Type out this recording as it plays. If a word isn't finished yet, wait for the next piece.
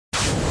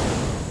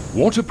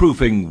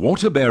Waterproofing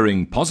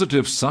water-bearing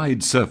positive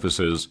side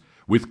surfaces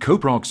with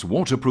COPROX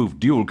Waterproof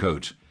Dual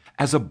Coat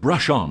as a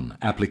brush-on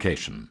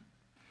application.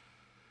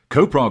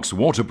 COPROX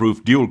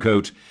Waterproof Dual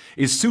Coat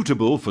is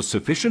suitable for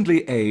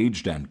sufficiently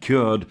aged and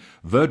cured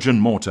virgin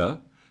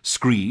mortar,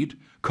 screed,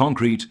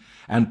 concrete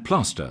and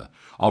plaster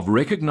of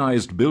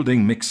recognized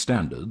building mix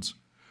standards,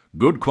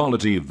 good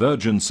quality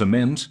virgin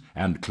cement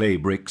and clay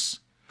bricks,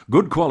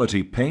 good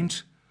quality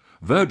paint,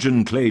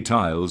 virgin clay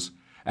tiles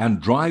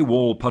and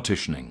drywall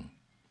partitioning.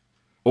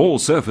 All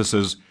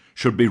surfaces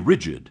should be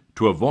rigid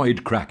to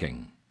avoid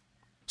cracking.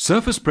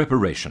 Surface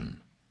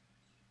preparation.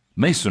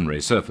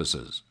 Masonry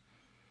surfaces.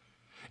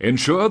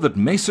 Ensure that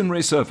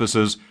masonry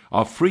surfaces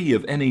are free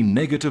of any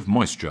negative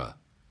moisture.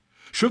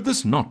 Should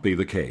this not be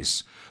the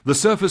case, the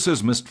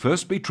surfaces must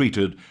first be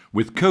treated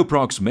with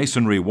COPROX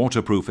masonry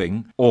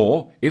waterproofing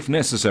or, if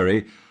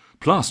necessary,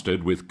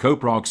 plastered with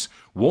COPROX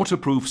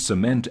waterproof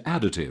cement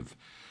additive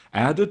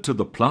added to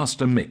the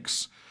plaster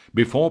mix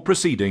before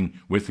proceeding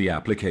with the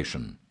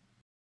application.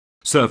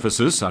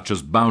 Surfaces such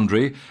as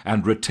boundary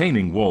and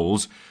retaining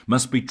walls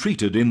must be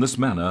treated in this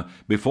manner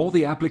before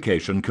the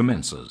application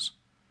commences.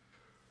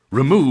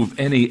 Remove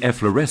any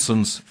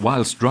efflorescence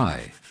whilst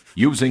dry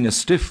using a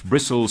stiff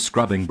bristle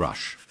scrubbing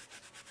brush.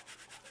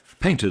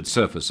 Painted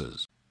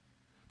surfaces.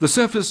 The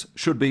surface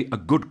should be a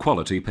good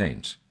quality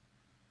paint.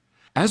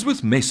 As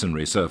with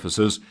masonry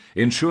surfaces,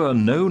 ensure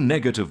no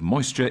negative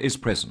moisture is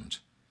present.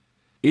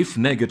 If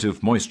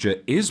negative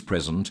moisture is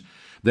present,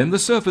 then the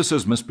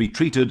surfaces must be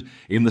treated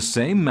in the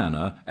same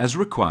manner as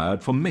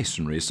required for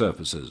masonry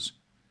surfaces.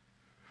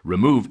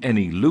 Remove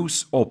any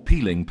loose or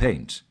peeling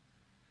paint.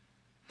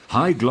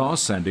 High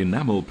gloss and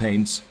enamel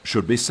paints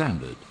should be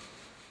sanded.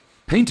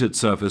 Painted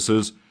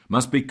surfaces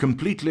must be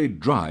completely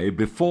dry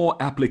before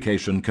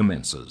application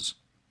commences.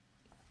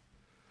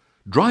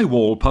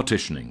 Drywall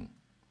partitioning.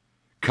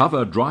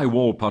 Cover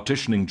drywall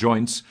partitioning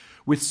joints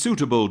with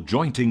suitable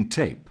jointing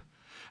tape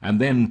and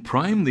then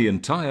prime the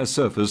entire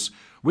surface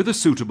with a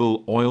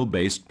suitable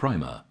oil-based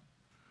primer.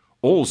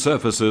 All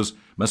surfaces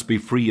must be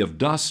free of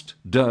dust,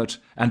 dirt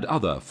and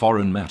other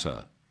foreign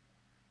matter.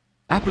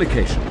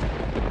 Application.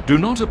 Do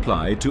not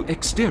apply to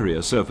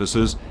exterior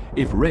surfaces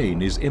if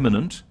rain is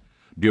imminent,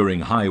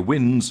 during high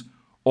winds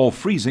or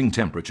freezing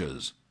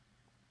temperatures.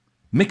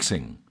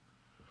 Mixing.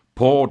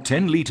 Pour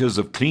 10 litres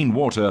of clean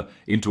water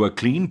into a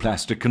clean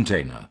plastic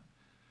container.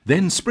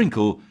 Then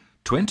sprinkle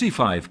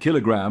 25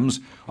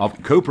 kilograms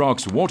of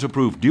COPROX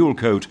Waterproof Dual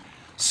Coat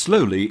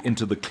slowly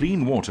into the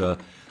clean water,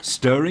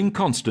 stirring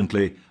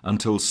constantly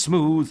until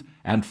smooth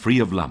and free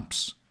of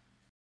lumps.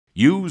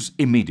 Use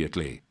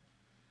immediately.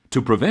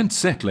 To prevent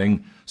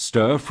settling,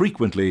 stir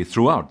frequently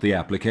throughout the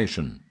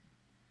application.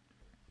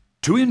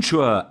 To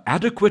ensure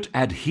adequate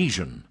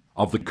adhesion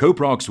of the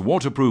COPROX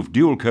Waterproof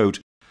Dual Coat,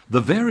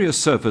 the various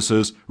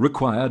surfaces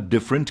require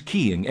different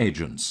keying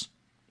agents.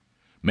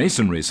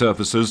 Masonry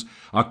surfaces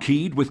are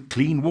keyed with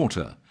clean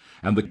water,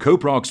 and the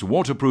COPROX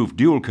Waterproof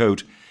Dual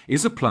Coat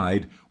is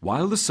applied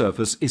while the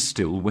surface is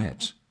still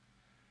wet.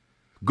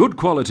 Good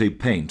quality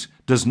paint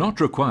does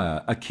not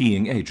require a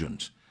keying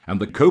agent, and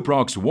the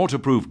COPROX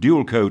Waterproof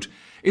Dual Coat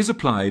is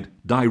applied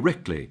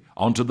directly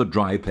onto the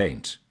dry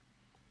paint.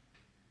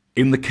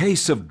 In the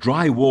case of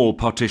drywall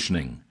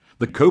partitioning,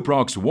 the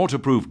COPROX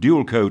Waterproof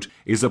Dual Coat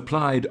is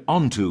applied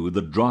onto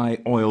the dry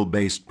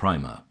oil-based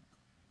primer.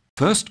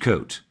 First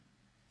coat.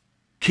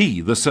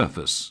 Key the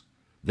surface.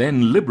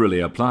 Then liberally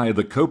apply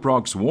the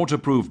COPROX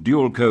Waterproof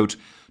Dual Coat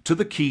to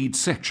the keyed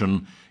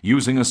section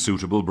using a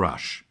suitable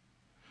brush.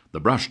 The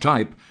brush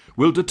type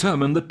will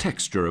determine the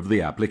texture of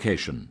the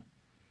application.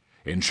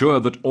 Ensure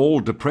that all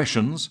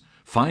depressions,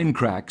 fine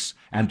cracks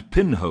and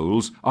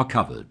pinholes are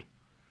covered.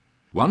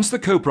 Once the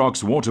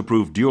COPROX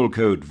Waterproof Dual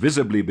Coat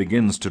visibly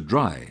begins to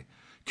dry,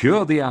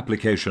 cure the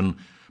application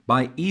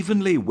by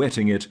evenly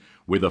wetting it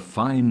with a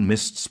fine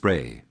mist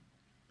spray.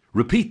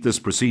 Repeat this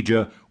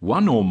procedure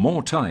one or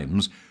more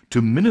times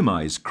to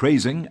minimize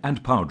crazing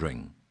and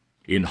powdering.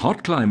 In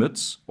hot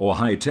climates or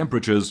high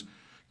temperatures,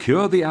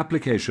 cure the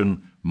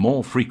application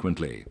more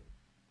frequently.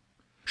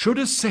 Should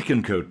a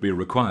second coat be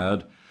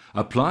required,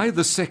 apply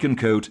the second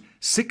coat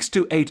 6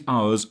 to 8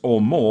 hours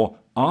or more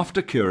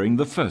after curing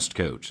the first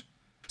coat.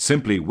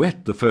 Simply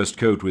wet the first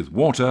coat with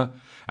water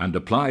and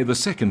apply the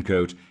second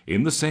coat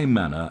in the same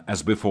manner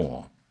as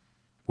before.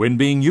 When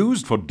being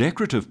used for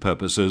decorative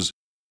purposes,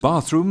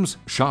 bathrooms,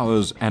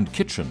 showers and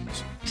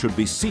kitchens should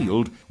be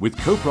sealed with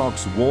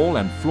COPROX wall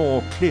and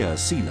floor clear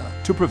sealer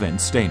to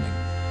prevent staining.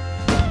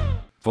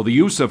 For the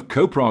use of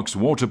COPROX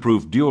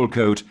Waterproof Dual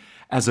Coat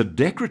as a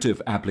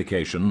decorative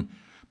application,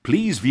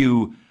 please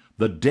view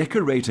the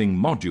decorating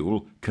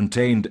module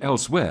contained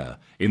elsewhere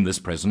in this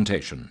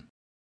presentation.